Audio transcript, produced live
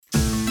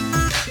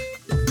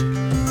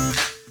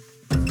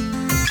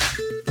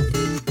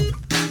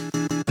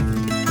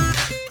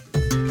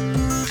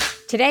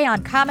Today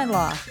on Common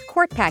Law,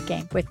 Court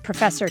Packing with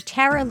Professor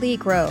Tara Lee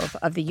Grove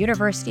of the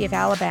University of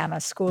Alabama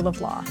School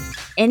of Law.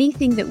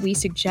 Anything that we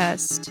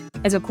suggest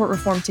as a court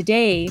reform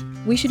today,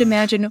 we should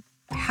imagine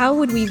how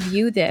would we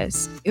view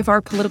this if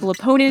our political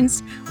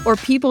opponents or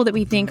people that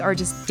we think are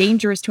just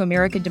dangerous to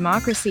American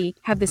democracy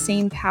have the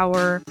same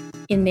power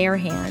in their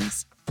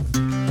hands.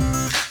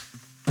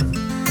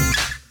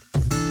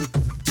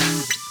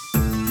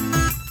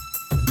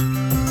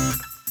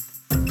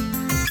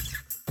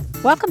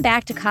 Welcome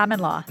back to Common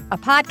Law, a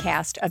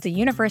podcast of the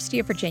University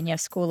of Virginia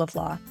School of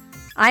Law.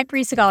 I'm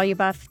Brisa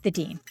Goluboff, the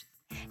Dean.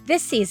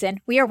 This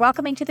season, we are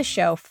welcoming to the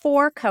show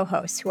 4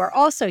 co-hosts who are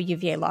also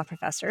UVA law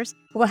professors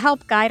who will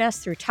help guide us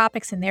through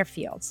topics in their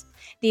fields.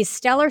 These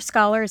stellar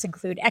scholars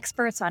include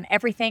experts on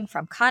everything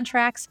from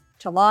contracts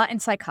to law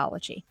and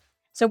psychology.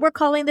 So we're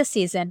calling this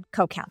season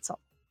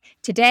Co-Counsel.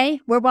 Today,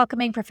 we're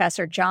welcoming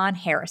Professor John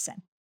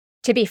Harrison.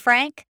 To be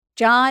frank,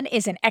 John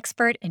is an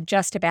expert in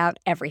just about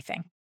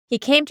everything. He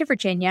came to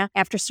Virginia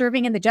after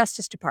serving in the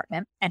Justice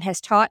Department and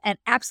has taught an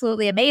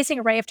absolutely amazing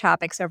array of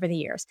topics over the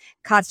years: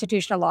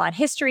 constitutional law and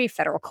history,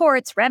 federal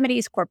courts,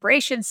 remedies,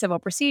 corporations, civil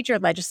procedure,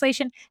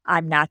 legislation,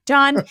 I'm not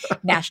done,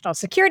 national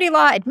security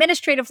law,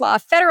 administrative law,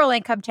 federal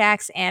income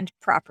tax, and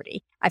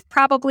property. I've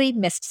probably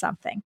missed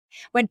something.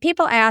 When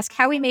people ask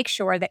how we make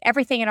sure that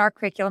everything in our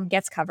curriculum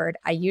gets covered,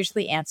 I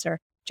usually answer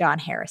John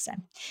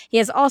Harrison. He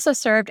has also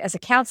served as a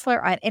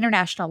counselor on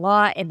international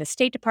law in the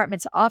State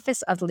Department's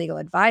Office of the Legal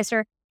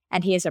Advisor,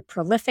 and he is a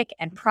prolific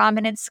and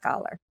prominent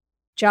scholar.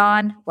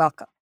 John,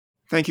 welcome.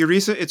 Thank you,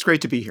 Risa. It's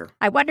great to be here.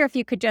 I wonder if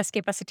you could just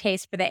give us a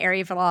taste for the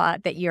area of law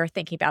that you're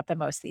thinking about the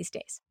most these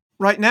days.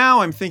 Right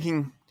now, I'm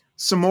thinking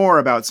some more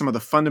about some of the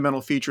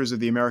fundamental features of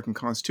the American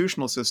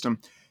constitutional system,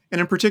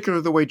 and in particular,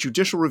 the way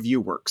judicial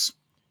review works.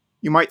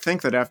 You might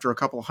think that after a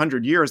couple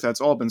hundred years, that's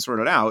all been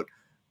sorted out,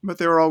 but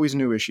there are always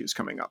new issues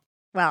coming up.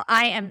 Well,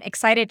 I am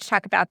excited to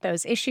talk about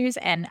those issues,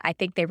 and I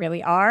think they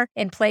really are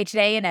in play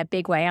today in a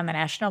big way on the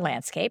national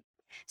landscape.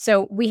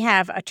 So we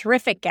have a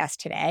terrific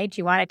guest today.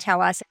 Do you want to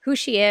tell us who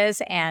she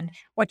is and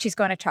what she's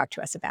going to talk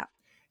to us about?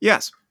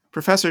 Yes,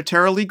 Professor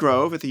Tara Lee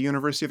Grove at the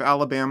University of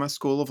Alabama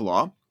School of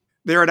Law.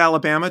 There at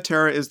Alabama,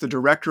 Tara is the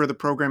director of the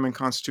program in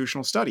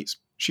constitutional studies.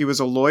 She was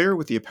a lawyer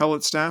with the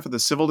appellate staff of the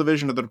Civil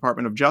Division of the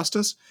Department of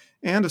Justice,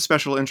 and of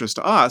special interest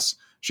to us,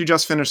 she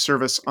just finished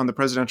service on the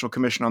Presidential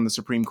Commission on the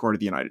Supreme Court of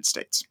the United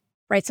States.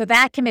 Right, so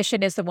that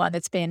commission is the one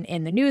that's been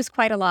in the news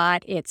quite a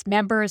lot. Its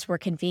members were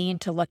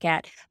convened to look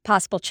at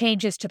possible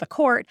changes to the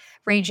court,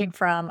 ranging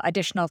from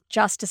additional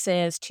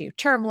justices to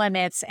term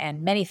limits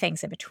and many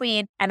things in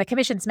between. And the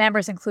commission's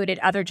members included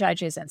other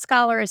judges and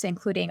scholars,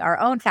 including our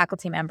own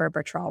faculty member,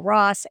 Bertrell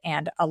Ross,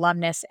 and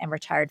alumnus and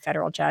retired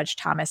federal judge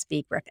Thomas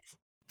B. Griffith.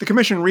 The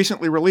commission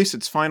recently released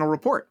its final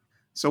report,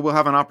 so we'll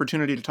have an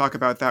opportunity to talk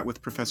about that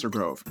with Professor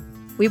Grove.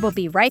 We will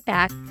be right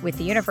back with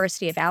the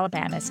University of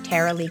Alabama's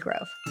Tara Lee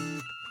Grove.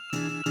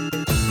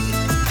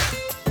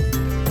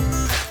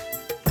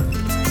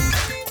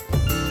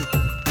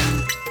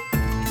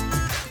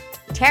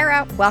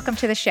 Tara, welcome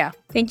to the show.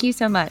 Thank you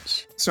so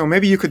much. So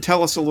maybe you could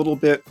tell us a little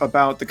bit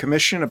about the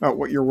commission, about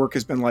what your work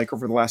has been like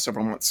over the last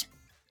several months.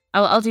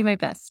 I'll do my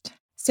best.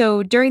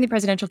 So during the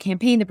presidential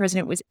campaign, the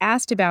president was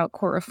asked about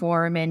court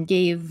reform and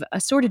gave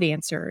assorted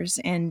answers.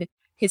 And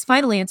his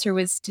final answer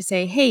was to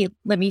say, hey,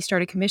 let me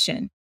start a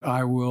commission.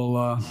 I will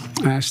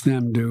ask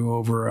them to,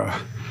 over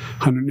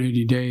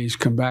 180 days,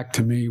 come back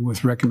to me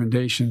with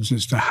recommendations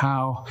as to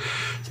how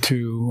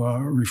to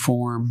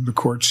reform the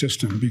court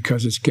system,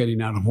 because it's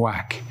getting out of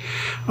whack,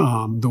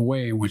 the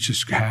way in which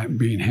it's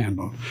being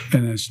handled.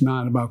 And it's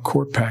not about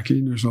court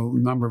packing. There's a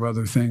number of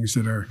other things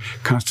that our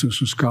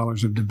constitutional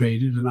scholars have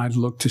debated, and I'd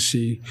look to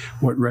see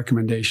what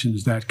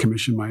recommendations that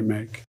commission might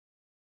make.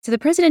 So the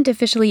president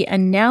officially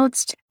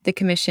announced the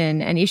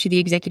commission and issued the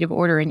executive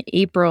order in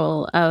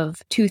April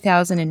of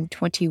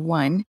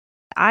 2021.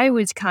 I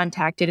was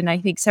contacted, and I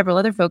think several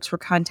other folks were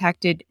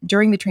contacted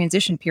during the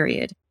transition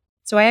period.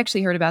 So I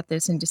actually heard about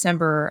this in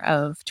December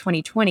of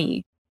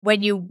 2020.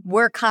 When you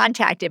were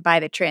contacted by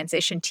the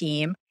transition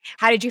team,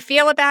 how did you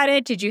feel about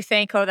it? Did you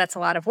think, oh, that's a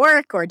lot of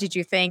work? Or did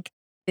you think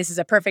this is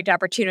a perfect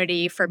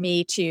opportunity for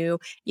me to,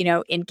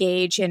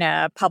 engage in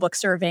a public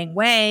serving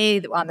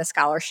way on the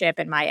scholarship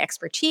and my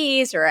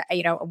expertise? Or,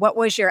 what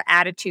was your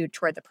attitude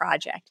toward the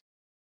project?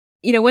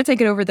 Once I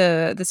get over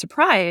the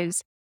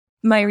surprise,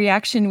 my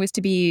reaction was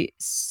to be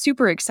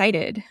super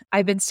excited.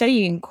 I've been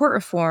studying court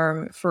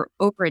reform for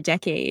over a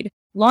decade,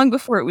 long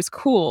before it was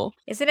cool.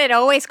 Isn't it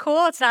always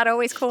cool? It's not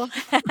always cool.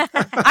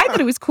 I thought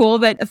it was cool,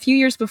 but a few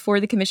years before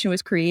the commission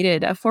was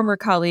created, a former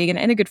colleague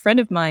and a good friend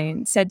of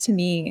mine said to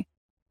me,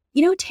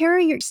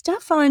 Tara, your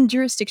stuff on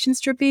jurisdiction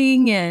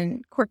stripping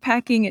and court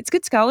packing, it's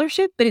good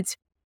scholarship, but it's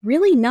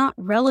really not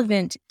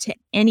relevant to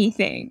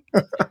anything.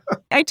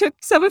 I took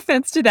some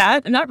offense to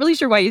that. I'm not really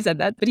sure why he said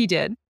that, but he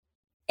did.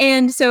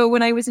 And so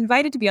when I was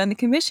invited to be on the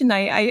commission,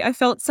 I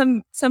felt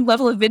some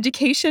level of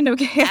vindication.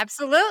 Okay.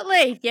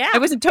 Absolutely. Yeah. I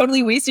wasn't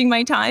totally wasting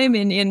my time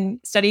in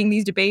studying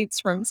these debates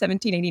from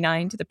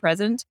 1789 to the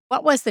present.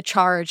 What was the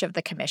charge of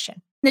the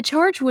commission? The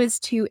charge was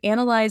to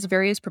analyze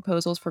various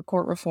proposals for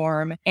court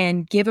reform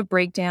and give a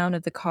breakdown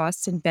of the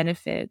costs and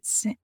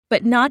benefits,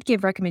 but not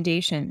give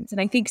recommendations.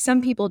 And I think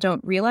some people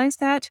don't realize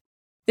that.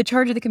 The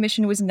charge of the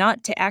commission was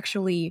not to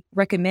actually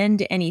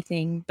recommend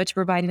anything, but to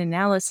provide an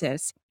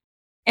analysis.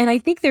 And I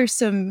think there's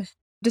some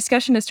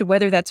discussion as to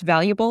whether that's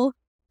valuable.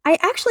 I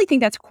actually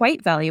think that's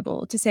quite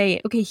valuable to say,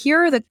 okay,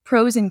 here are the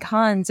pros and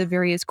cons of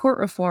various court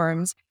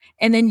reforms.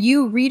 And then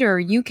you, reader,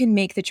 you can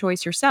make the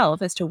choice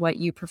yourself as to what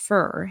you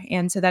prefer.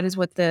 And so that is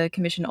what the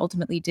commission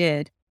ultimately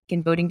did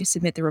in voting to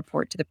submit the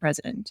report to the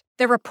president.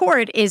 The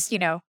report is,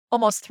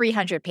 almost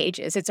 300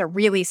 pages. It's a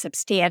really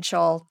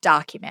substantial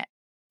document.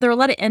 There are a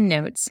lot of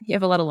endnotes. You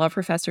have a lot of law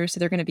professors, so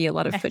there are going to be a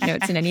lot of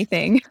footnotes in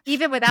anything.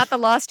 Even without the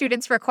law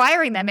students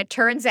requiring them, it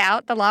turns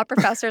out the law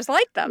professors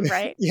like them,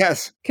 right?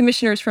 Yes.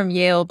 Commissioners from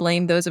Yale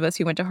blame those of us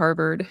who went to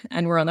Harvard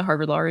and were on the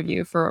Harvard Law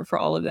Review for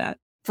all of that.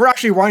 For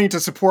actually wanting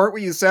to support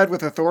what you said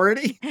with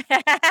authority.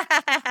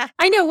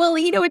 I know. Well,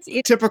 it's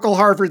typical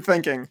Harvard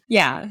thinking.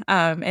 Yeah,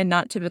 and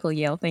not typical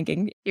Yale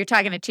thinking. You're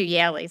talking to two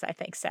Yaleys, I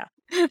think so.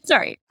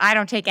 Sorry. I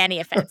don't take any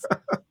offense.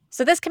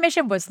 So this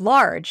commission was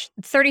large,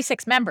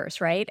 36 members,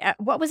 right?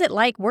 What was it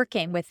like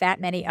working with that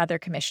many other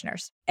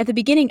commissioners? At the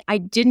beginning, I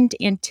didn't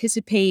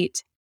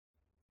anticipate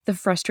the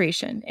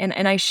frustration,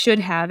 and I should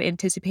have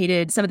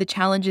anticipated some of the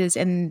challenges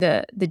and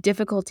the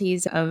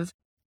difficulties of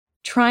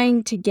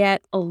trying to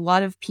get a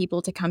lot of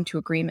people to come to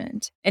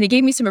agreement. And it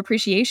gave me some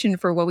appreciation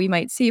for what we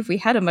might see if we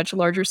had a much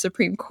larger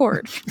Supreme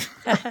Court.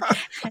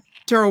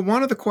 Tara,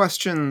 one of the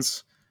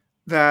questions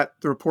that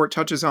the report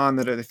touches on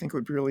that I think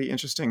would be really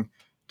interesting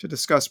to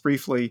discuss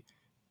briefly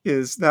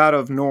is that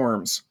of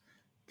norms.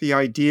 The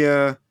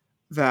idea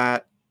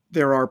that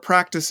there are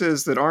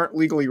practices that aren't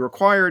legally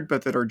required,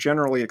 but that are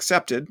generally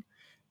accepted,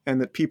 and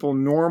that people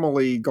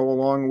normally go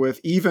along with,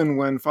 even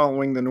when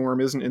following the norm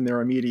isn't in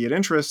their immediate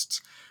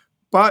interests,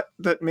 but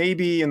that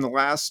maybe in the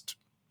last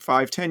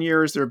 5-10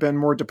 years, there have been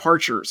more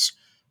departures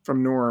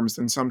from norms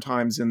than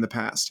sometimes in the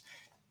past.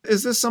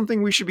 Is this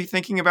something we should be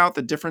thinking about,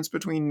 the difference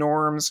between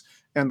norms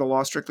and the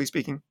law, strictly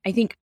speaking? I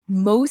think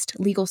most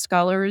legal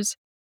scholars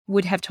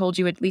would have told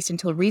you, at least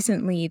until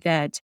recently,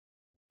 that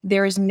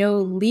there is no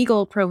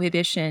legal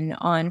prohibition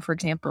on, for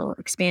example,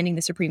 expanding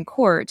the Supreme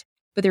Court,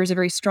 but there is a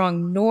very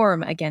strong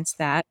norm against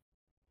that.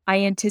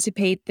 I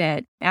anticipate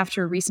that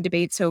after recent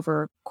debates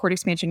over court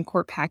expansion,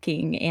 court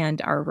packing,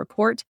 and our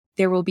report,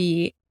 there will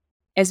be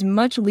as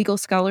much legal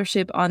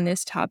scholarship on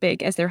this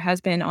topic as there has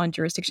been on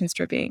jurisdiction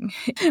stripping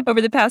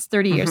over the past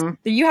 30 years.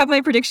 You have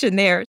my prediction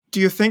there. Do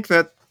you think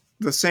that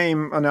the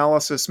same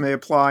analysis may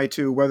apply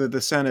to whether the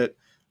Senate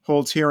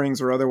holds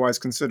hearings or otherwise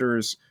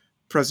considers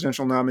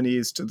presidential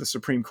nominees to the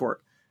Supreme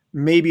Court?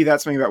 Maybe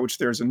that's something about which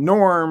there's a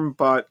norm,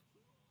 but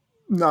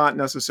not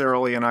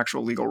necessarily an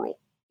actual legal rule.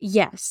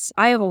 Yes,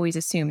 I have always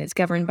assumed it's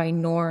governed by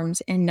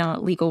norms and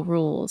not legal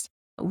rules.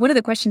 One of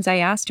the questions I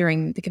asked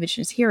during the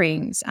commission's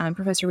hearings,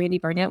 Professor Randy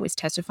Barnett was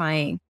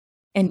testifying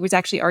and was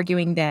actually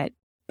arguing that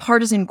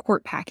partisan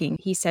court packing,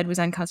 he said, was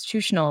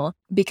unconstitutional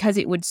because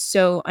it would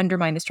so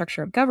undermine the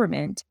structure of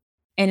government.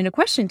 And in a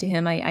question to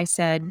him, I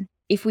said,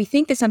 if we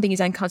think that something is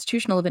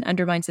unconstitutional if it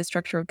undermines the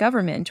structure of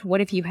government,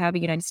 what if you have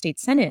a United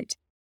States Senate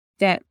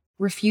that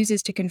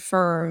refuses to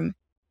confirm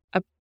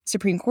a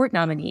Supreme Court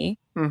nominee,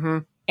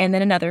 and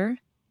then another,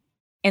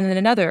 and then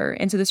another?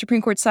 And so the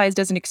Supreme Court size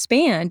doesn't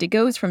expand. It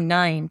goes from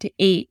 9 to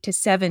 8 to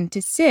 7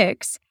 to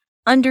 6.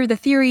 Under the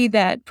theory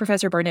that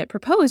Professor Barnett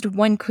proposed,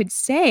 one could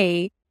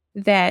say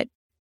that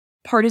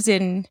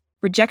partisan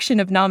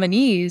rejection of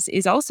nominees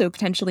is also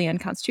potentially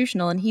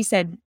unconstitutional. And he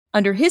said,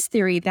 under his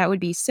theory, that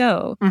would be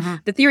so.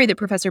 The theory that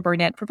Professor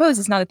Barnett proposed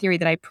is not a theory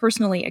that I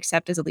personally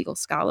accept as a legal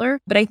scholar.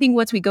 But I think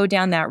once we go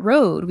down that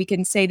road, we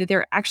can say that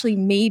there actually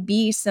may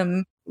be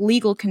some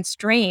legal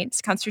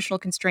constraints, constitutional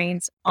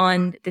constraints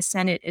on the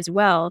Senate as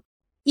well.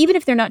 Even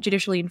if they're not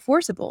judicially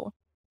enforceable,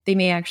 they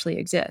may actually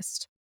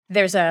exist.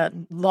 There's a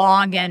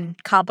long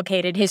and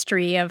complicated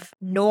history of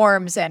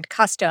norms and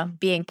custom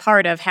being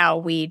part of how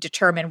we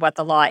determine what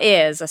the law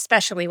is,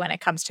 especially when it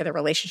comes to the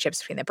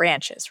relationships between the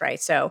branches,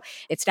 right? So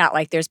it's not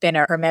like there's been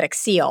a hermetic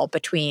seal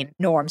between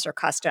norms or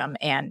custom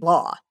and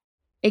law.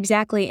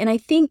 Exactly. And I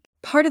think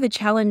part of the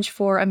challenge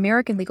for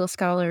American legal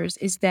scholars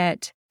is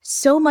that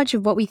so much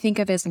of what we think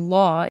of as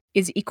law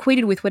is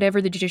equated with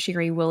whatever the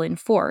judiciary will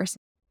enforce.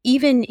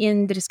 Even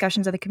in the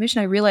discussions of the commission,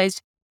 I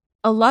realized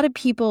a lot of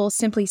people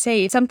simply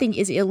say something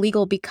is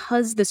illegal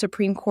because the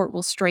Supreme Court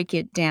will strike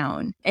it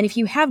down. And if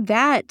you have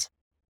that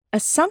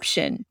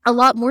assumption, a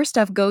lot more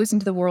stuff goes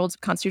into the worlds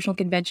of constitutional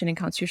convention and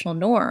constitutional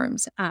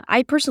norms.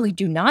 I personally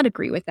do not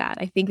agree with that.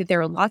 I think that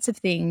there are lots of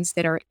things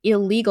that are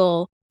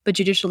illegal but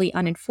judicially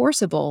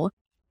unenforceable.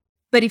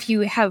 But if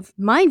you have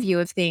my view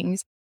of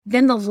things,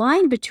 then the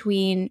line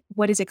between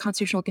what is a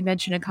constitutional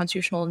convention and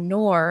constitutional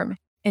norm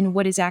and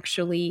what is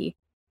actually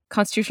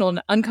constitutional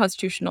and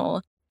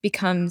unconstitutional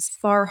becomes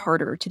far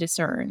harder to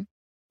discern.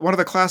 One of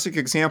the classic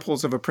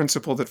examples of a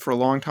principle that for a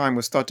long time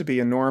was thought to be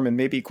a norm and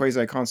maybe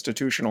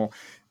quasi-constitutional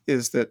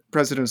is that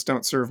presidents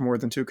don't serve more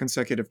than 2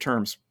 consecutive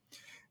terms.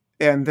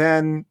 And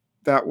then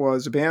that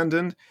was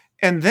abandoned.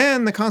 And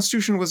then the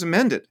Constitution was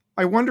amended.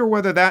 I wonder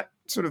whether that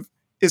sort of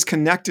is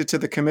connected to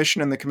the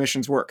commission and the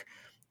commission's work.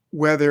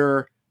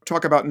 Whether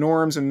talk about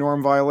norms and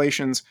norm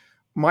violations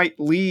might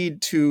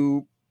lead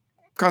to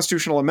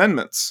constitutional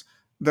amendments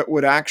that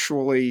would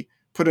actually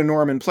put a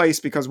norm in place,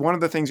 because one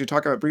of the things you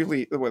talk about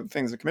briefly, one of the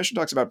things the commission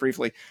talks about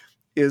briefly,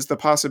 is the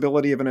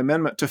possibility of an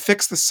amendment to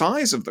fix the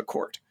size of the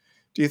court.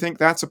 Do you think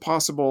that's a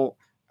possible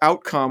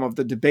outcome of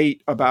the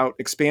debate about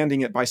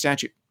expanding it by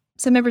statute?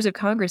 Some members of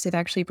Congress have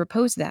actually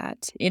proposed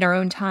that in our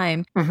own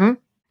time. Mm-hmm.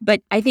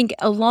 But I think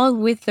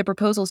along with the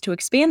proposals to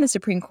expand the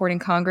Supreme Court in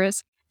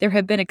Congress, there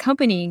have been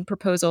accompanying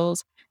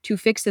proposals to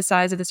fix the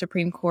size of the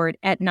Supreme Court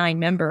at 9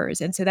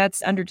 members. And so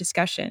that's under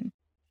discussion.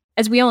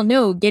 As we all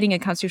know, getting a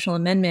constitutional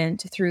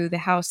amendment through the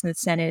House and the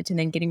Senate and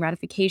then getting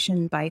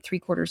ratification by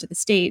 3/4 of the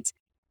states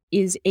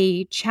is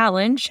a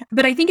challenge,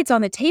 but I think it's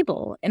on the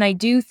table. And I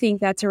do think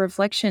that's a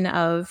reflection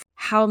of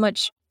how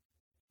much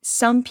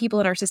some people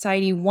in our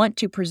society want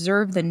to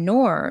preserve the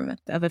norm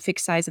of a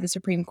fixed size of the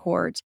Supreme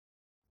Court,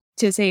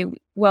 to say,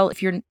 well,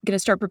 if you're going to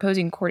start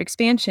proposing court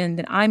expansion,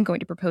 then I'm going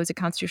to propose a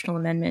constitutional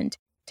amendment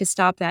to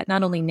stop that,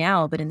 not only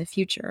now, but in the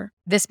future.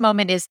 This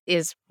moment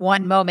is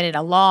one moment in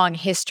a long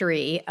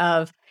history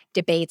of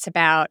debates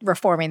about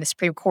reforming the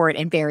Supreme Court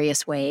in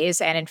various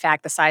ways. And in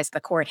fact, the size of the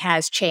court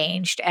has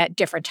changed at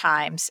different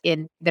times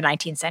in the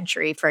 19th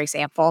century, for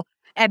example.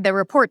 And the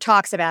report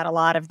talks about a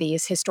lot of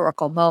these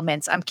historical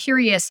moments. I'm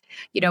curious,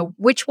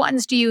 which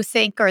ones do you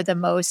think are the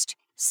most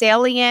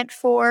salient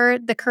for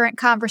the current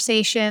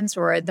conversations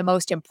or the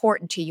most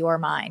important to your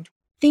mind?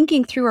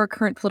 Thinking through our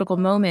current political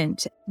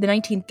moment, the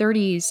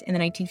 1930s and the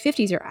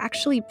 1950s are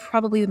actually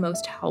probably the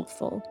most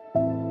helpful.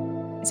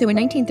 So in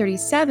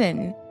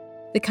 1937,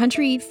 the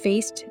country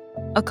faced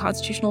a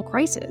constitutional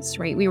crisis,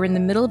 right? We were in the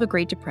middle of a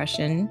Great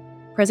Depression.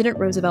 President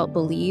Roosevelt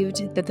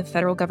believed that the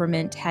federal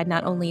government had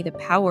not only the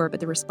power, but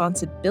the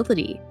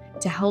responsibility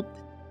to help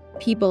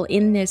people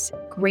in this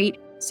great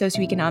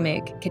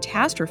socioeconomic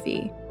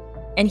catastrophe.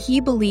 And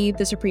he believed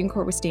the Supreme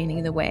Court was standing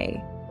in the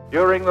way.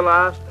 During the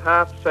last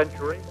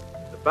half-century,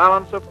 the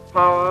balance of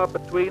power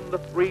between the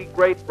 3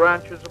 great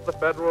branches of the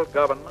federal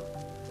government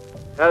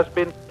has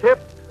been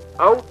tipped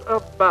out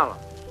of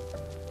balance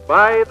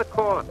by the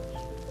courts.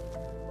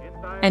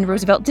 And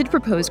Roosevelt did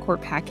propose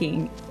court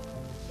packing.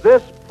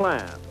 This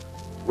plan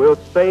will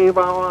save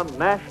our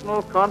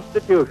national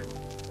constitution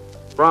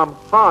from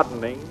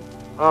hardening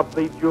of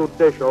the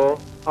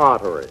judicial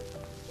artery.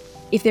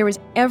 If there was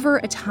ever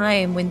a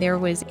time when there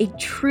was a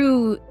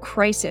true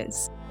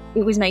crisis,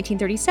 it was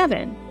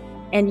 1937.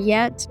 And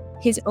yet,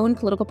 his own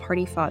political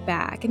party fought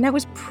back. And that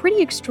was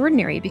pretty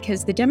extraordinary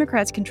because the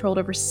Democrats controlled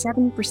over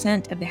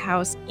 7% of the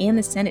House and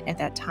the Senate at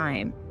that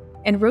time.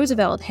 And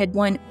Roosevelt had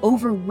won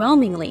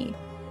overwhelmingly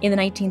in the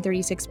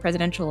 1936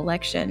 presidential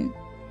election.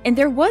 And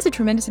there was a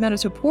tremendous amount of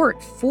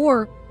support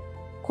for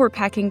court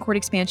packing, court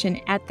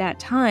expansion at that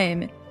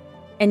time.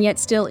 And yet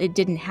still it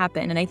didn't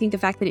happen. And I think the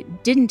fact that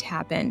it didn't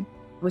happen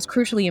was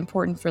crucially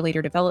important for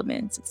later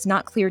developments. It's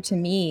not clear to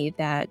me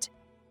that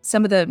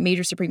some of the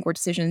major Supreme Court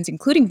decisions,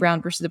 including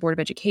Brown versus the Board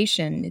of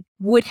Education,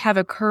 would have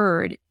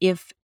occurred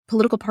if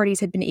political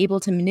parties had been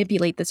able to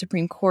manipulate the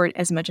Supreme Court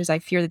as much as I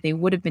fear that they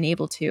would have been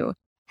able to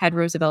had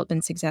Roosevelt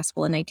been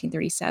successful in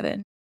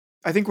 1937.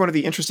 I think one of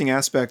the interesting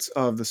aspects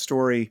of the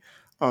story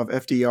of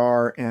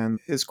FDR and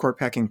his court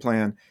packing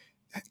plan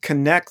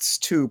connects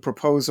to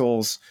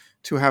proposals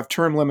to have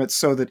term limits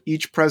so that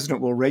each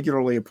president will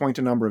regularly appoint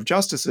a number of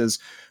justices,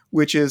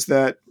 which is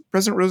that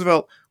President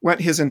Roosevelt went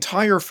his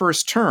entire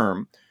first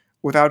term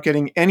without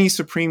getting any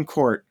Supreme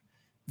Court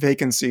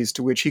vacancies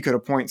to which he could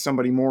appoint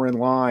somebody more in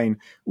line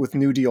with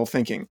New Deal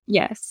thinking.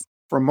 Yes.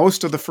 For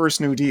most of the first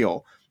New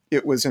Deal,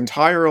 it was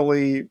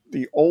entirely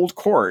the old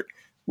court,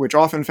 which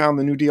often found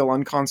the New Deal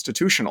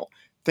unconstitutional.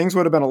 Things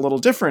would have been a little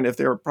different if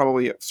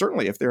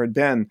certainly if there had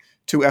been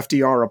 2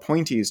 FDR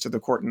appointees to the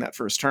court in that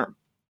first term.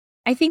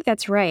 I think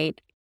that's right.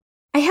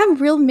 I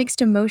have real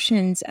mixed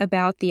emotions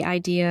about the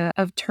idea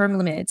of term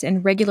limits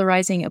and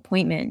regularizing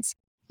appointments.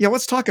 Yeah,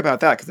 let's talk about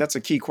that, because that's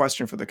a key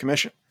question for the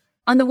commission.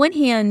 On the one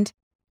hand,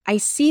 I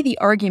see the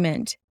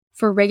argument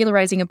for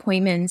regularizing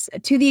appointments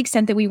to the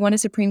extent that we want a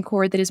Supreme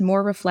Court that is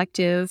more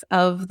reflective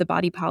of the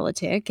body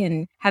politic,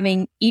 and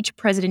having each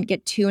president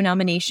get 2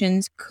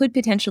 nominations could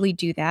potentially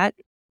do that.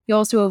 You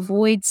also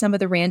avoid some of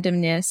the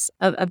randomness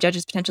of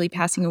judges potentially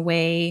passing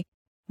away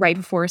right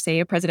before, say,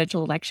 a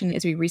presidential election,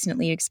 as we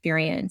recently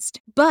experienced.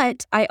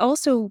 But I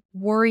also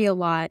worry a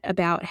lot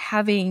about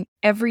having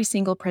every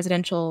single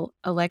presidential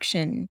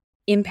election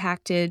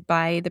impacted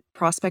by the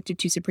prospect of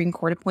 2 Supreme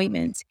Court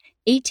appointments.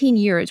 18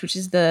 years, which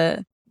is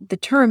the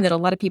term that a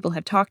lot of people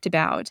have talked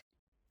about.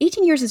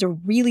 18 years is a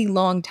really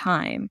long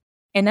time.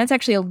 And that's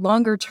actually a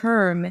longer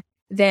term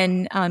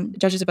than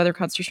judges of other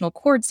constitutional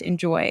courts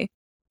enjoy.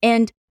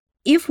 And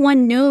if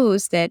one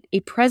knows that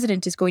a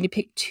president is going to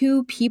pick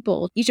 2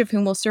 people, each of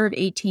whom will serve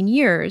 18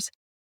 years,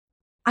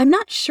 I'm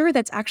not sure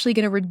that's actually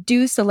going to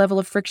reduce the level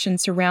of friction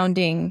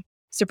surrounding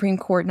Supreme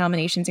Court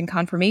nominations and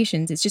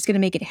confirmations. It's just going to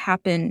make it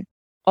happen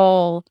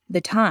all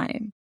the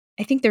time.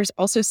 I think there's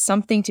also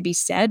something to be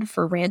said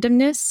for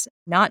randomness,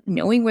 not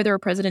knowing whether a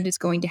president is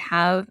going to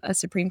have a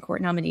Supreme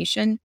Court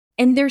nomination.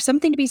 And there's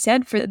something to be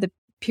said for the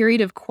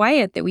period of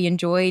quiet that we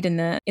enjoyed in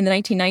the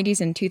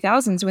 1990s and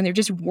 2000s when there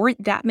just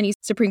weren't that many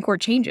Supreme Court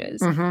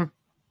changes.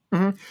 Mm-hmm.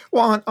 Mm-hmm.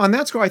 Well, on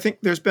that score, I think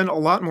there's been a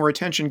lot more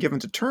attention given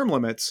to term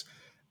limits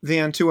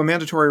than to a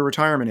mandatory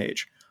retirement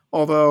age.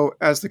 Although,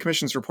 as the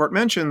Commission's report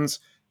mentions,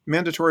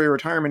 mandatory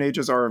retirement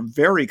ages are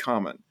very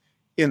common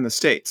in the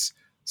states.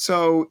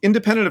 So,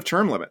 independent of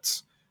term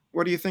limits,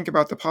 what do you think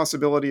about the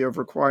possibility of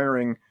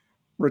requiring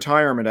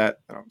retirement at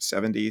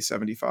 70,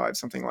 75,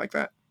 something like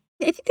that?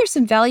 I think there's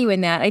some value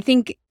in that. I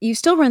think you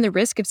still run the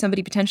risk of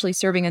somebody potentially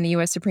serving on the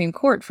U.S. Supreme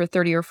Court for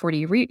 30 or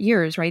 40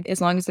 years, right? As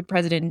long as the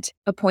president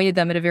appointed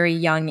them at a very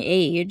young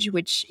age,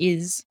 which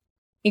is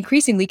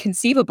increasingly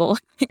conceivable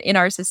in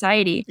our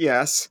society.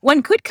 Yes.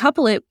 One could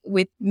couple it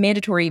with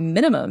mandatory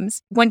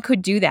minimums. One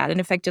could do that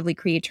and effectively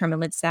create term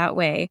limits that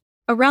way.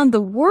 Around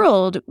the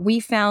world, we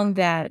found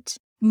that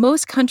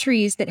most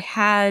countries that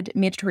had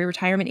mandatory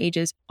retirement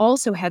ages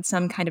also had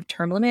some kind of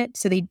term limit,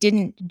 so they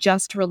didn't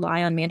just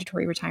rely on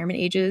mandatory retirement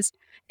ages.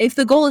 If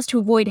the goal is to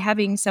avoid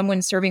having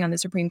someone serving on the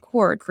Supreme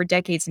Court for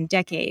decades and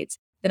decades,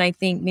 then I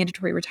think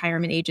mandatory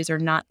retirement ages are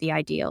not the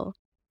ideal.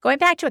 Going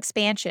back to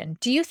expansion,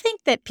 do you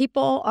think that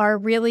people are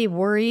really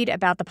worried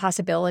about the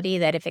possibility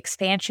that if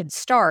expansion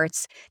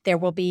starts, there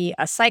will be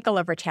a cycle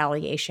of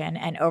retaliation,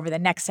 and over the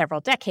next several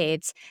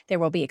decades, there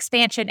will be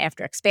expansion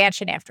after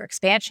expansion after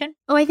expansion?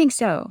 Oh, I think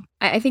so.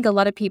 I think a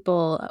lot of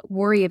people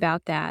worry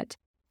about that.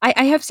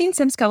 I have seen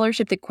some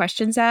scholarship that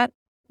questions that.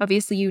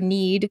 Obviously, you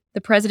need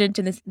the president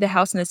and the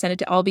House and the Senate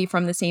to all be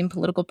from the same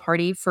political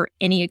party for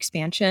any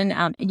expansion.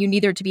 And you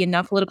need there to be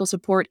enough political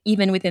support,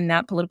 even within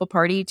that political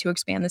party, to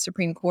expand the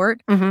Supreme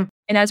Court. Mm-hmm.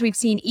 And as we've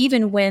seen,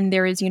 even when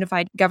there is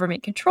unified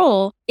government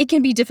control, it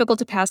can be difficult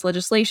to pass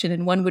legislation.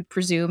 And one would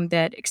presume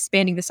that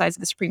expanding the size of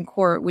the Supreme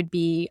Court would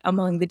be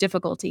among the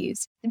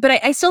difficulties. But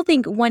I still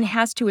think one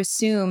has to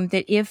assume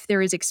that if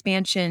there is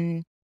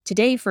expansion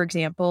today, for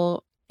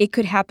example, it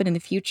could happen in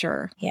the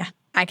future. Yeah,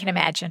 I can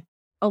imagine.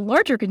 A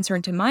larger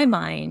concern to my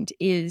mind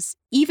is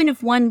even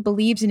if one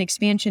believes in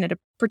expansion at a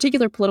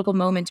particular political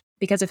moment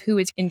because of who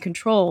is in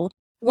control,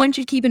 one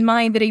should keep in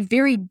mind that a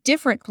very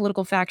different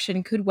political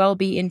faction could well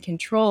be in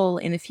control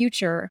in the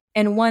future,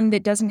 and one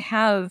that doesn't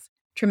have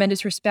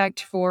tremendous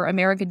respect for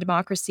American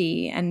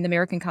democracy and the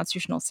American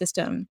constitutional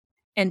system.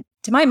 And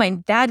to my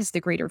mind, that is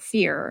the greater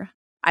fear.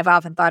 I've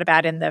often thought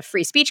about in the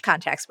free speech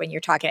context, when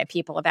you're talking to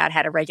people about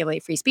how to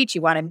regulate free speech,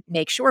 you want to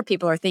make sure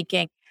people are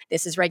thinking,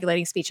 this is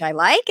regulating speech I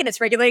like, and it's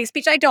regulating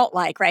speech I don't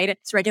like, right?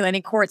 It's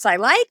regulating courts I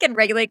like and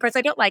regulating courts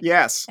I don't like.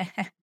 Yes.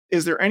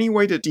 Is there any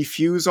way to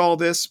defuse all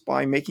this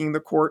by making the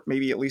court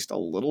maybe at least a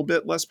little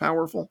bit less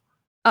powerful?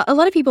 A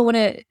lot of people want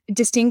to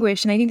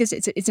distinguish, and I think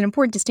it's an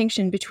important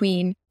distinction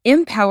between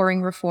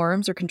empowering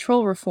reforms or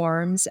control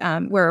reforms,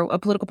 where a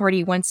political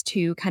party wants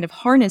to kind of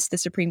harness the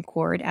Supreme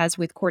Court, as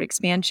with court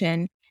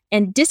expansion,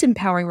 and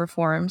disempowering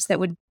reforms that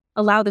would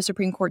allow the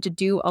Supreme Court to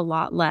do a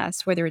lot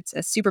less, whether it's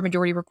a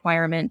supermajority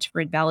requirement for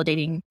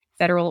invalidating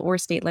federal or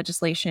state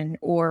legislation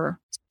or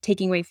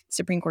taking away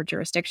Supreme Court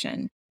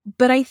jurisdiction.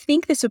 But I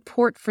think the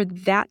support for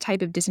that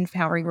type of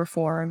disempowering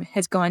reform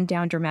has gone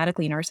down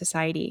dramatically in our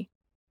society.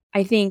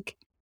 I think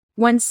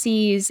one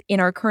sees in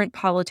our current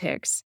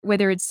politics,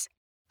 whether it's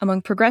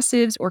among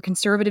progressives or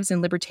conservatives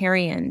and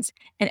libertarians,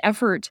 an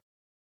effort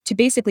to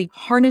basically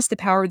harness the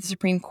power of the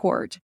Supreme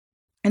Court.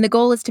 And the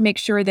goal is to make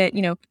sure that,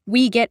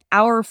 we get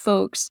our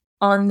folks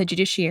on the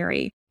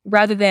judiciary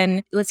rather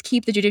than let's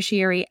keep the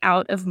judiciary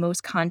out of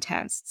most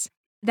contests.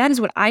 That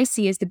is what I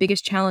see as the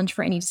biggest challenge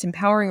for any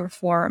disempowering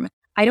reform.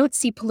 I don't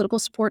see political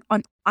support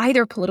on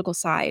either political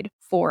side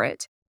for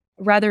it,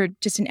 rather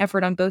just an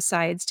effort on both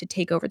sides to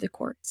take over the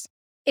courts.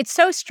 It's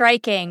so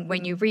striking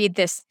when you read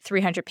this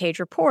 300-page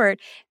report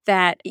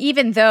that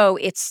even though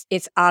it's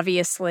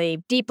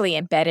obviously deeply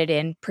embedded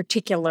in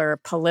particular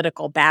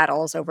political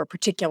battles over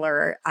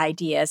particular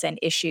ideas and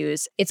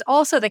issues, it's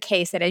also the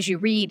case that as you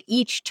read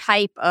each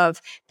type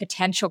of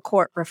potential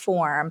court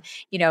reform,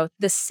 the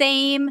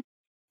same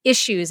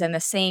issues and the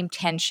same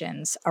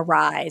tensions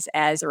arise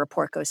as the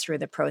report goes through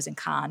the pros and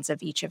cons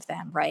of each of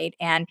them, right?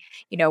 And,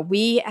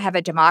 we have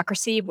a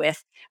democracy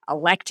with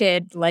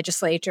elected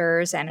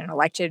legislators and an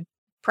elected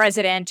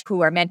president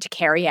who are meant to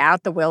carry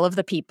out the will of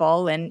the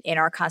people in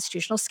our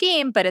constitutional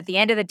scheme. But at the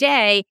end of the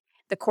day,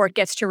 the court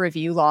gets to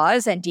review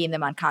laws and deem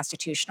them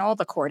unconstitutional.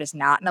 The court is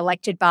not an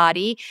elected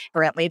body.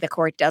 Currently, the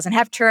court doesn't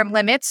have term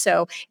limits.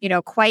 So,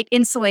 quite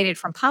insulated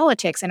from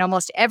politics. And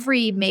almost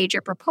every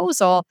major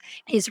proposal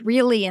is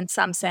really, in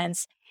some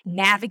sense,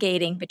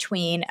 navigating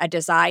between a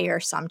desire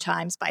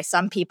sometimes by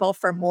some people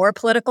for more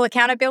political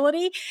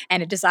accountability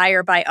and a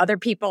desire by other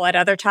people at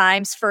other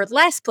times for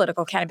less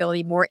political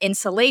accountability, more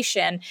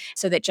insulation,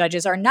 so that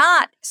judges are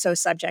not so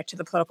subject to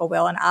the political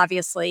will. And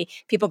obviously,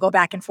 people go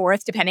back and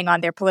forth depending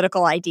on their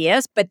political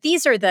ideas. But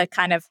these are the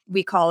kind of,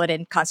 we call it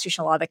in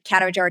constitutional law, the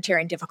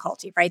counter-majoritarian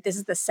difficulty, right? This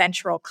is the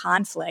central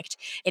conflict,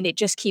 and it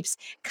just keeps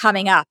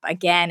coming up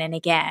again and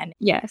again.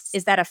 Yes.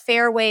 Is that a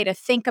fair way to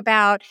think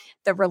about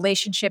the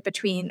relationship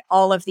between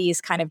all of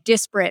these kind of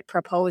disparate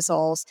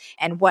proposals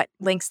and what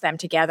links them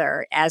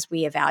together as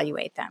we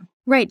evaluate them?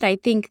 Right. I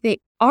think they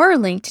are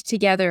linked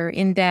together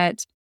in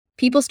that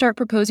people start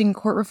proposing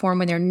court reform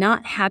when they're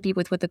not happy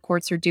with what the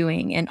courts are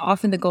doing. And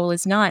often the goal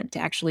is not to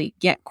actually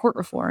get court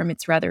reform.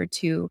 It's rather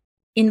to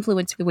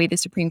influence the way the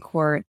Supreme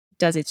Court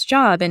does its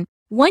job. And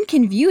one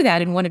can view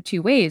that in one of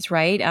two ways,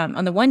 right?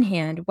 On the one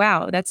hand,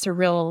 wow, that's a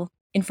real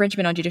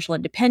infringement on judicial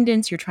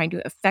independence. You're trying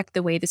to affect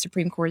the way the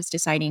Supreme Court is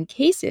deciding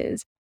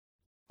cases.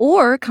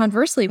 Or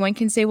conversely, one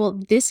can say, well,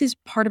 this is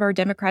part of our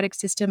democratic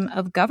system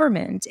of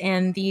government.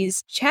 And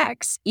these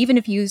checks, even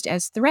if used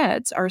as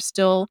threats, are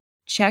still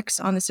checks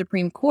on the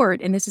Supreme Court.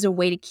 And this is a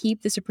way to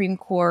keep the Supreme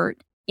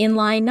Court in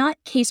line, not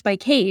case by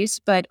case,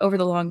 but over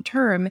the long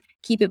term,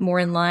 keep it more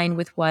in line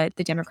with what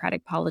the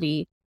democratic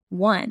polity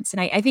wants.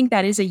 And I think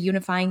that is a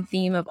unifying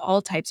theme of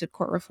all types of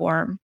court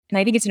reform. And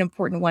I think it's an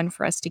important one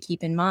for us to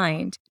keep in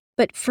mind.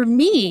 But for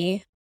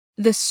me,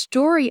 the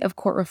story of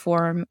court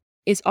reform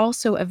is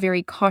also a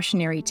very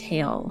cautionary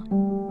tale.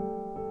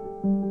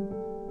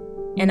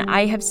 And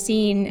I have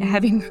seen,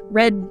 having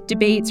read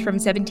debates from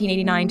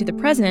 1789 to the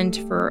present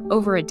for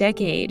over a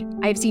decade,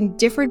 I've seen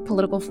different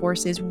political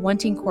forces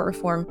wanting court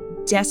reform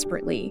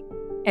desperately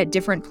at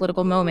different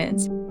political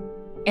moments.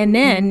 And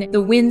then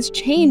the winds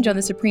change on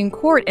the Supreme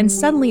Court, and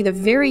suddenly the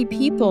very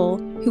people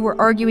who were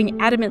arguing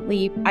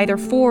adamantly either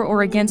for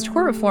or against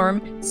court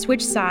reform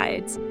switch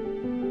sides.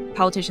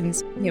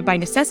 Politicians, by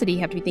necessity,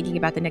 have to be thinking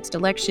about the next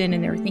election,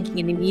 and they're thinking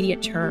in the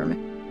immediate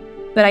term.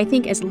 But I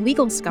think as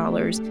legal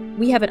scholars,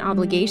 we have an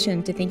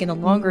obligation to think in the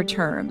longer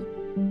term.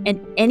 And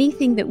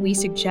anything that we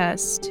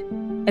suggest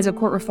as a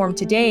court reform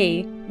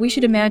today, we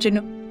should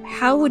imagine,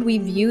 how would we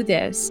view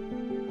this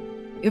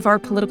if our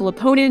political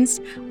opponents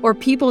or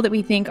people that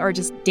we think are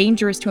just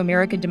dangerous to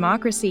American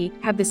democracy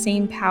have the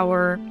same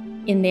power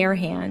in their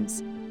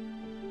hands?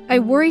 I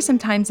worry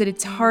sometimes that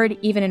it's hard,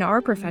 even in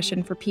our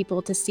profession, for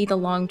people to see the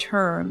long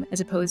term as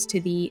opposed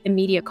to the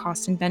immediate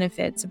costs and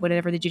benefits of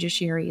whatever the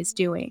judiciary is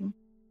doing.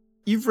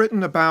 You've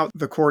written about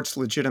the court's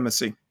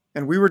legitimacy,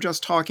 and we were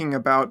just talking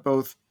about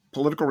both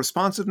political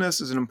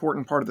responsiveness as an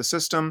important part of the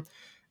system,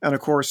 and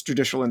of course,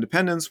 judicial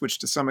independence, which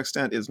to some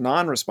extent is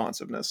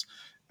non-responsiveness,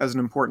 as an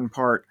important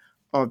part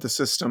of the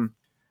system.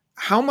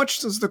 How much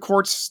does the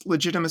court's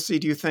legitimacy,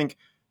 do you think,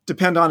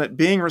 depend on it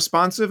being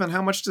responsive, and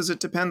how much does it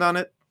depend on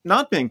it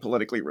not being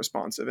politically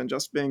responsive and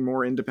just being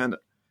more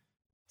independent?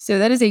 So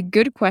that is a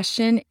good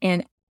question,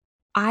 and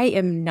I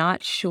am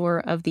not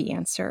sure of the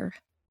answer.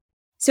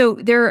 So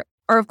there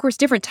are, of course,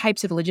 different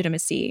types of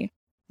legitimacy.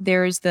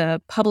 There's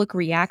the public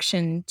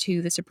reaction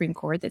to the Supreme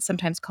Court that's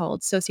sometimes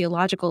called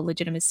sociological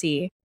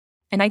legitimacy.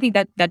 And I think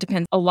that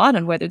depends a lot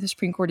on whether the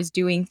Supreme Court is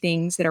doing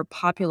things that are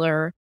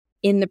popular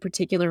in the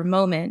particular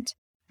moment.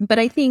 But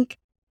I think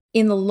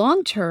in the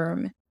long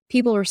term,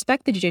 people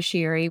respect the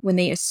judiciary when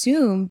they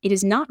assume it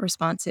is not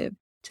responsive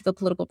to the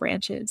political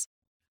branches.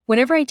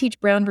 Whenever I teach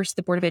Brown versus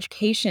the Board of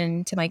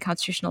Education to my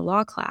constitutional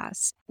law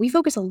class, we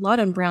focus a lot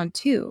on Brown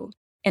 2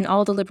 and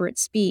all deliberate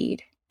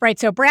speed. Right.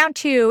 So Brown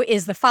 2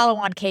 is the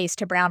follow-on case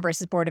to Brown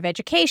versus Board of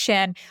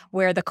Education,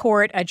 where the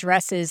court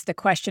addresses the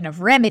question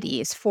of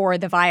remedies for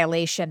the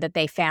violation that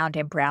they found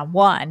in Brown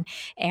 1.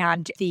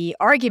 And the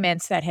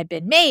arguments that had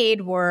been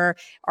made were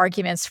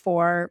arguments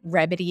for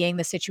remedying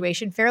the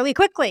situation fairly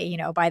quickly,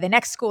 by the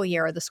next school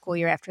year or the school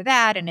year after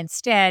that. And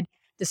instead,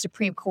 the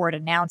Supreme Court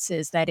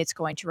announces that it's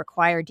going to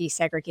require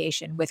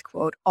desegregation with,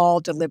 quote, all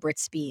deliberate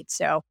speed.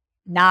 So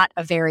not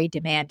a very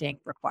demanding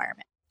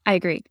requirement. I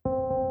agree.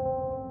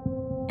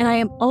 And I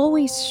am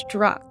always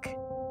struck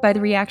by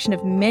the reaction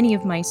of many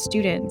of my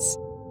students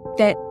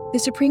that the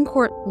Supreme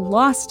Court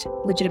lost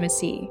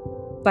legitimacy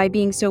by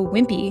being so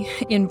wimpy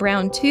in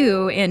Brown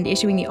 2 and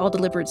issuing the all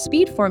deliberate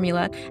speed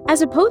formula,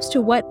 as opposed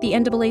to what the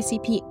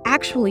NAACP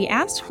actually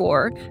asked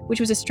for, which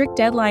was a strict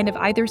deadline of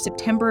either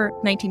September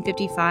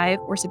 1955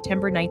 or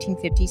September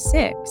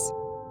 1956.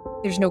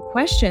 There's no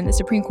question the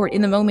Supreme Court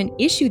in the moment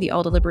issued the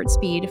all deliberate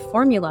speed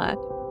formula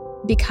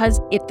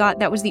because it thought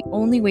that was the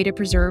only way to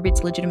preserve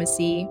its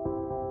legitimacy,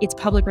 its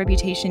public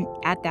reputation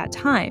at that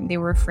time. They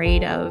were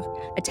afraid of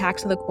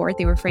attacks on the court.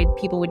 They were afraid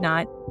people would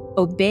not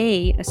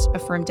obey a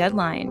firm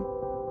deadline.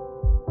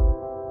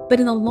 But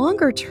in the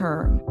longer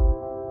term,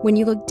 when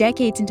you look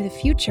decades into the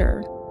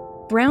future,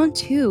 Brown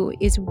 2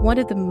 is one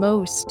of the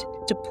most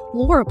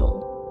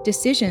deplorable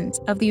decisions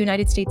of the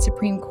United States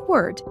Supreme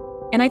Court.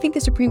 And I think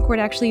the Supreme Court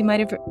actually might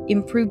have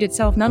improved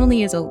itself not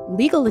only as a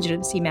legal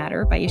legitimacy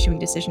matter by issuing a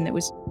decision that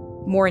was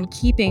more in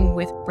keeping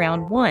with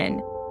Brown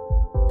 1,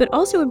 but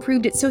also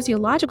improved its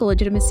sociological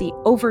legitimacy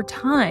over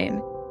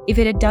time if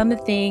it had done the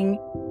thing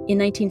in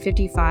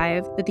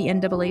 1955 that the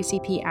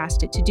NAACP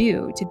asked it to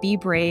do, to be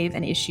brave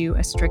and issue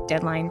a strict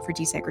deadline for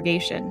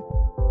desegregation.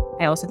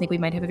 I also think we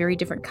might have a very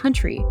different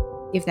country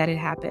if that had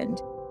happened.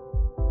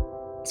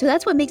 So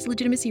that's what makes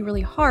legitimacy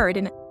really hard.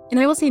 And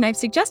I will say, and I've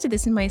suggested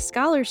this in my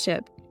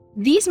scholarship,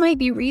 these might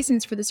be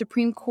reasons for the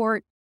Supreme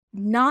Court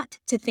not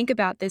to think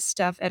about this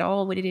stuff at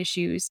all when it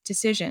issues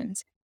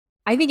decisions.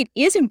 I think it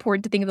is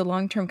important to think of the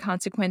long-term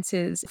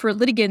consequences for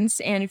litigants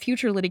and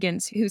future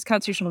litigants whose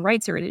constitutional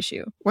rights are at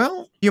issue.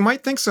 Well, you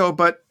might think so,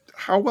 but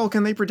how well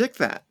can they predict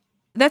that?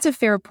 That's a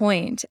fair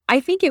point.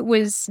 I think it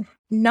was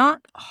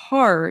not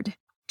hard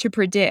to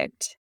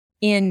predict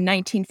in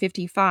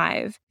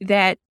 1955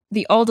 that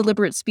the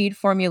all-deliberate speed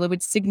formula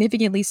would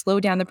significantly slow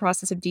down the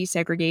process of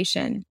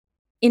desegregation.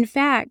 In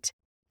fact,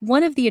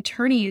 one of the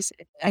attorneys,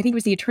 I think it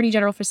was the Attorney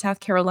General for South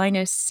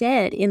Carolina,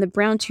 said in the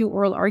Brown 2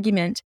 oral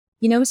argument,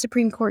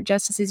 Supreme Court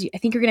justices, I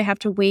think you're going to have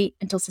to wait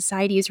until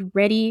society is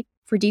ready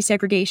for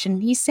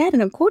desegregation. He said,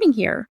 and I'm quoting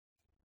here,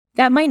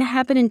 that might not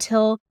happen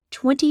until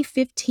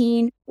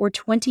 2015 or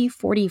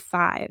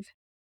 2045.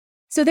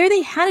 So there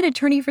they had an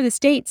attorney for the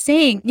state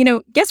saying,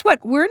 guess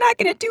what? We're not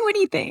going to do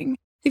anything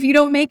if you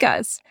don't make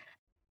us.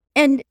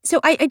 And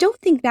so I don't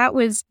think that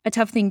was a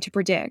tough thing to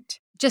predict.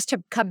 Just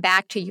to come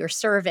back to your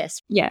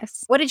service.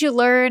 Yes. What did you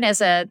learn as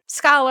a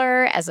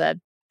scholar, as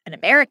an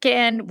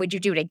American? Would you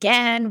do it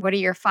again? What are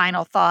your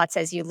final thoughts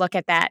as you look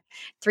at that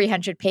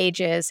 300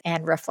 pages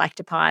and reflect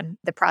upon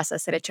the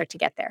process that it took to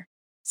get there?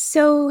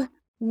 So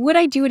would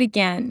I do it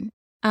again?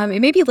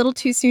 It may be a little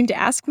too soon to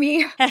ask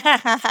me.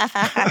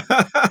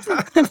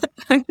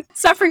 I'm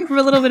suffering from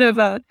a little bit of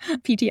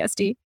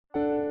PTSD.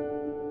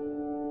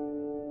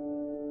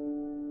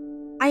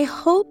 I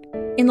hope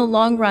in the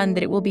long run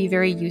that it will be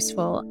very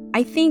useful.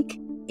 I think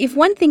if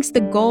one thinks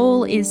the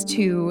goal is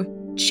to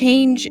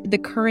change the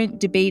current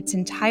debates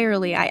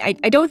entirely, I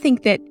don't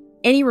think that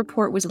any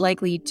report was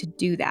likely to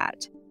do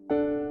that.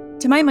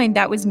 To my mind,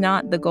 that was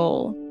not the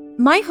goal.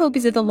 My hope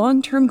is that the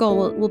long-term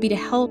goal will be to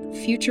help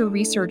future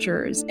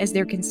researchers as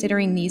they're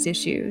considering these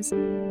issues.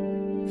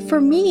 For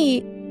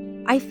me,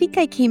 I think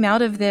I came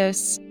out of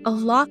this a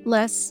lot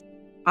less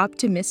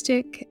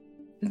optimistic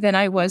than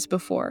I was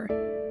before.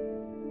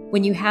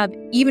 When you have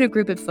even a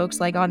group of folks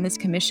like on this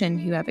commission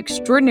who have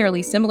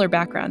extraordinarily similar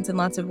backgrounds in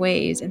lots of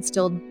ways and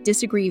still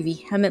disagree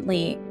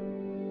vehemently,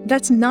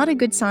 that's not a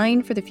good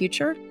sign for the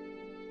future.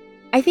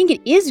 I think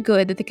it is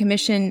good that the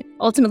commission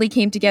ultimately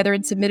came together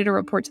and submitted a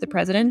report to the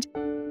president,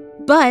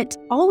 but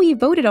all we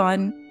voted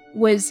on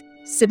was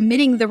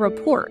submitting the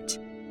report.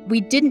 We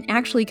didn't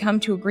actually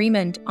come to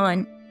agreement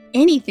on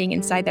anything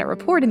inside that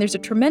report, and there's a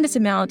tremendous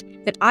amount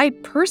that I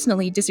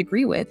personally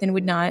disagree with and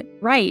would not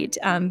write,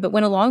 but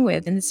went along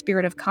with in the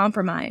spirit of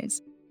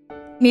compromise.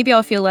 Maybe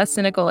I'll feel less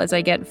cynical as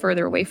I get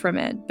further away from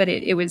it, but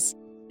it was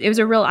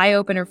a real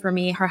eye-opener for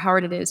me how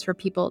hard it is for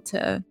people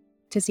to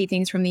see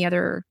things from the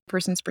other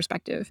person's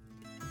perspective.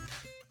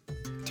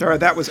 Tara,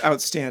 that was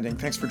outstanding.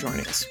 Thanks for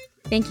joining us.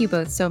 Thank you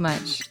both so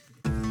much.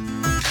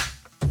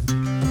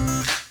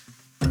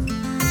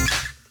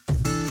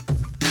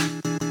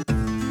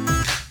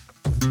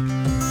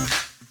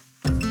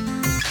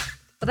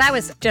 Well, that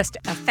was just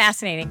a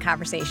fascinating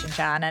conversation,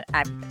 John. And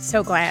I'm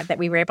so glad that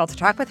we were able to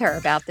talk with her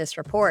about this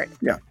report.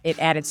 Yeah. It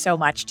added so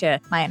much to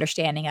my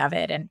understanding of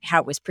it and how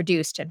it was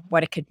produced and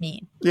what it could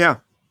mean. Yeah.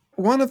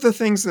 One of the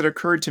things that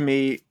occurred to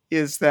me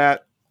is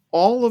that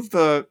all of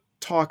the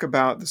talk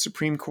about the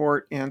Supreme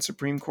Court and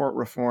Supreme Court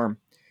reform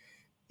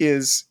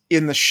is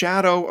in the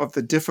shadow of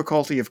the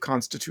difficulty of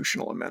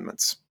constitutional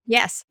amendments.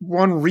 Yes.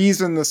 One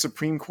reason the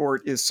Supreme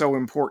Court is so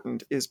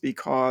important is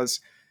because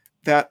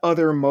that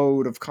other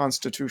mode of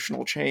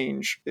constitutional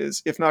change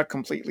is, if not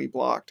completely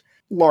blocked,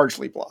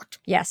 largely blocked.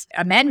 Yes.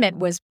 Amendment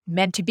was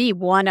meant to be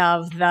one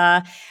of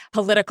the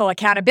political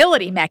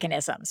accountability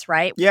mechanisms,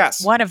 right?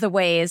 Yes. One of the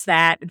ways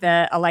that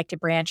the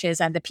elected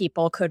branches and the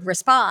people could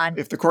respond.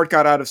 If the court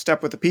got out of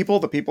step with the people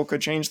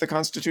could change the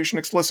Constitution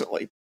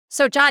explicitly.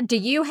 So, John, do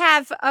you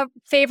have a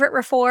favorite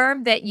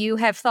reform that you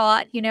have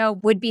thought,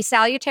 would be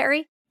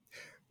salutary?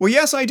 Well,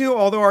 yes, I do,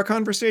 although our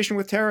conversation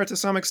with Tara, to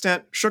some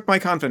extent, shook my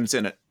confidence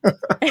in it.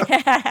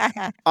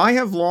 I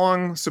have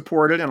long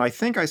supported, and I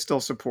think I still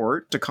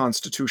support, a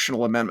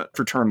constitutional amendment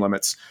for term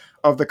limits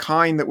of the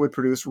kind that would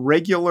produce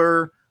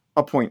regular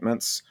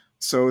appointments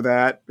so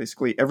that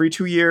basically every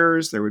 2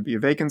 years there would be a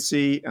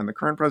vacancy and the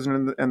current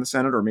president and the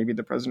Senate, or maybe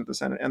the president of the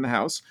Senate and the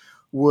House,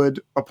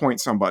 would appoint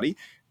somebody.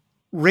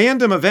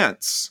 Random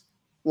events,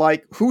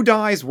 like who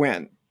dies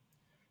when,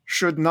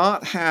 should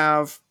not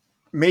have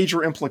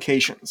major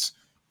implications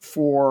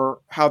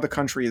for how the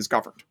country is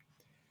governed.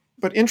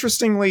 But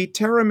interestingly,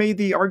 Tara made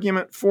the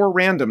argument for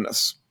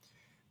randomness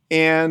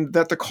and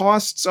that the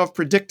costs of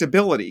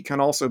predictability can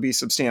also be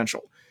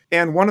substantial.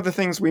 And one of the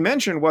things we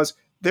mentioned was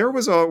there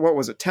was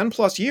 10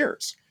 plus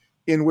years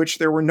in which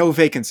there were no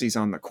vacancies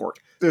on the court.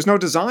 There's no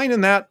design in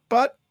that,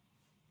 but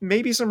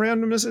maybe some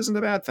randomness isn't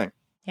a bad thing.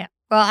 Yeah.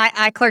 Well,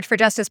 I clerked for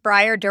Justice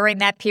Breyer during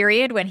that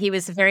period when he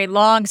was a very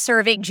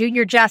long-serving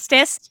junior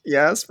justice.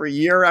 Yes, for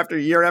year after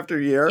year after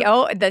year.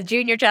 The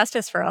junior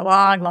justice for a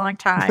long, long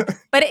time.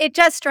 But it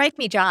does strike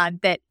me, John,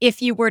 that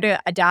if you were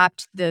to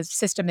adopt the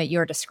system that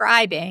you're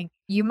describing,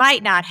 you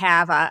might not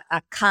have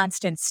a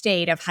constant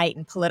state of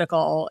heightened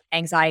political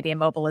anxiety and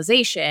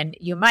mobilization.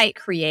 You might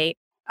create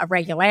a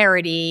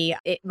regularity.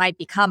 It might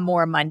become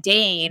more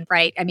mundane,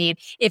 right? I mean,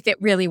 if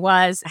it really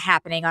was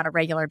happening on a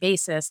regular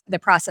basis, the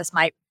process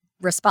might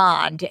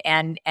respond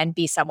and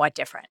be somewhat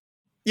different.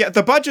 Yeah,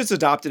 the budget's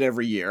adopted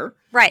every year.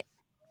 Right.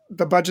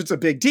 The budget's a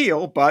big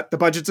deal, but the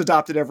budget's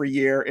adopted every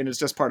year and it's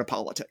just part of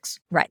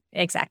politics. Right,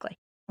 exactly.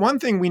 One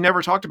thing we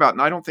never talked about,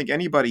 and I don't think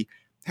anybody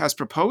has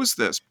proposed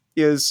this,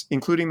 is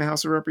including the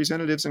House of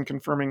Representatives in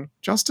confirming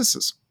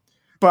justices.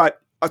 But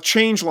a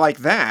change like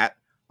that,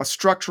 a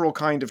structural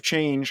kind of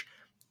change,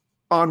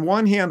 on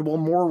one hand will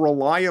more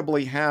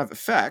reliably have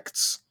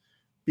effects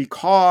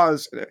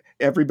because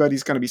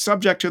everybody's going to be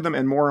subject to them.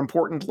 And more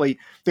importantly,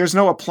 there's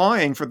no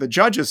applying for the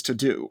judges to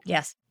do.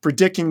 Yes.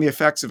 Predicting the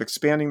effects of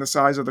expanding the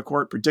size of the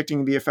court,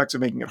 predicting the effects of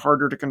making it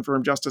harder to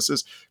confirm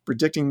justices,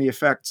 predicting the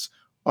effects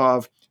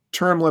of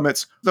term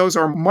limits. Those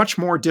are much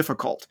more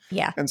difficult.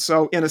 Yeah. And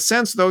so in a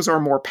sense, those are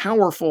more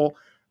powerful,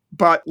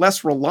 but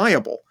less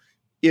reliable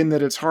in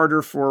that it's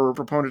harder for a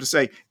proponent to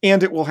say,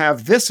 and it will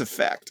have this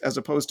effect, as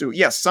opposed to,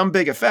 yes, some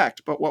big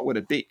effect, but what would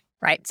it be?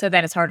 Right. So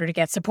then it's harder to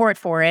get support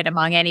for it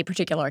among any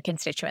particular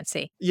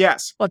constituency.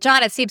 Yes. Well,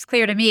 John, it seems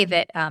clear to me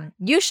that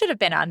you should have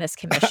been on this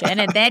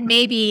commission, and then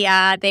maybe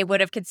they would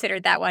have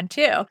considered that one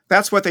too.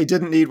 That's what they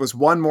didn't need, was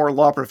one more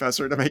law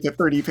professor to make it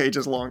 30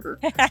 pages longer.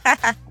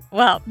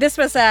 Well, this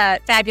was a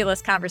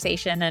fabulous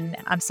conversation, and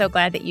I'm so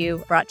glad that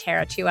you brought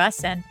Tara to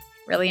us and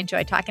really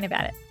enjoyed talking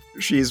about it.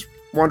 She's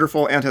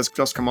wonderful and has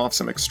just come off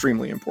some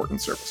extremely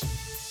important service.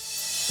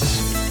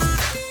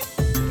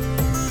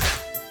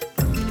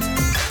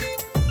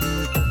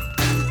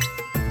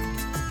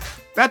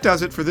 That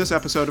does it for this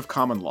episode of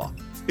Common Law.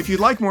 If you'd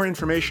like more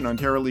information on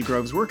Tara Lee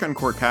Grove's work on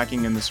court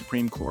packing in the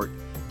Supreme Court,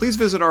 please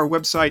visit our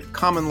website,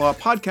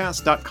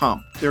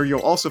 commonlawpodcast.com. There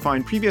you'll also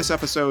find previous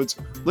episodes,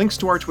 links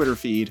to our Twitter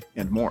feed,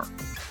 and more.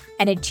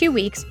 And in 2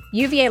 weeks,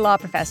 UVA law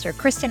professor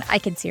Kristen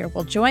Eichenseer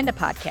will join the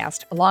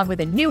podcast along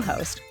with a new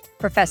host,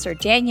 Professor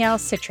Danielle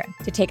Citron,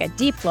 to take a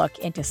deep look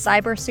into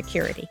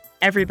cybersecurity.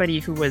 Everybody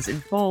who was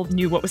involved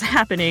knew what was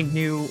happening,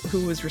 knew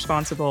who was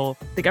responsible.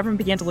 The government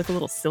began to look a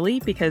little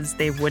silly because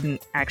they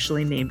wouldn't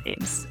actually name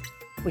names.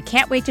 We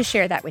can't wait to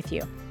share that with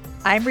you.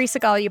 I'm Risa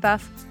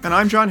Goluboff. And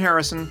I'm John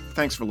Harrison.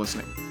 Thanks for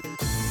listening.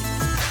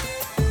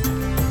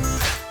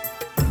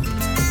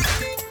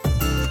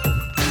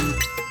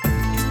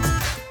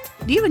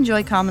 Do you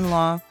enjoy Common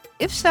Law?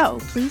 If so,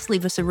 please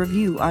leave us a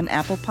review on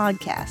Apple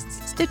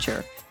Podcasts,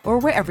 Stitcher, or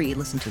wherever you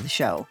listen to the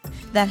show.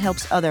 That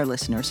helps other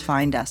listeners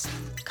find us.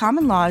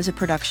 Common Law is a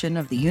production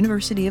of the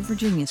University of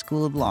Virginia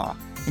School of Law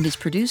and is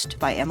produced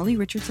by Emily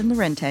Richardson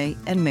Lorente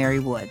and Mary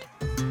Wood.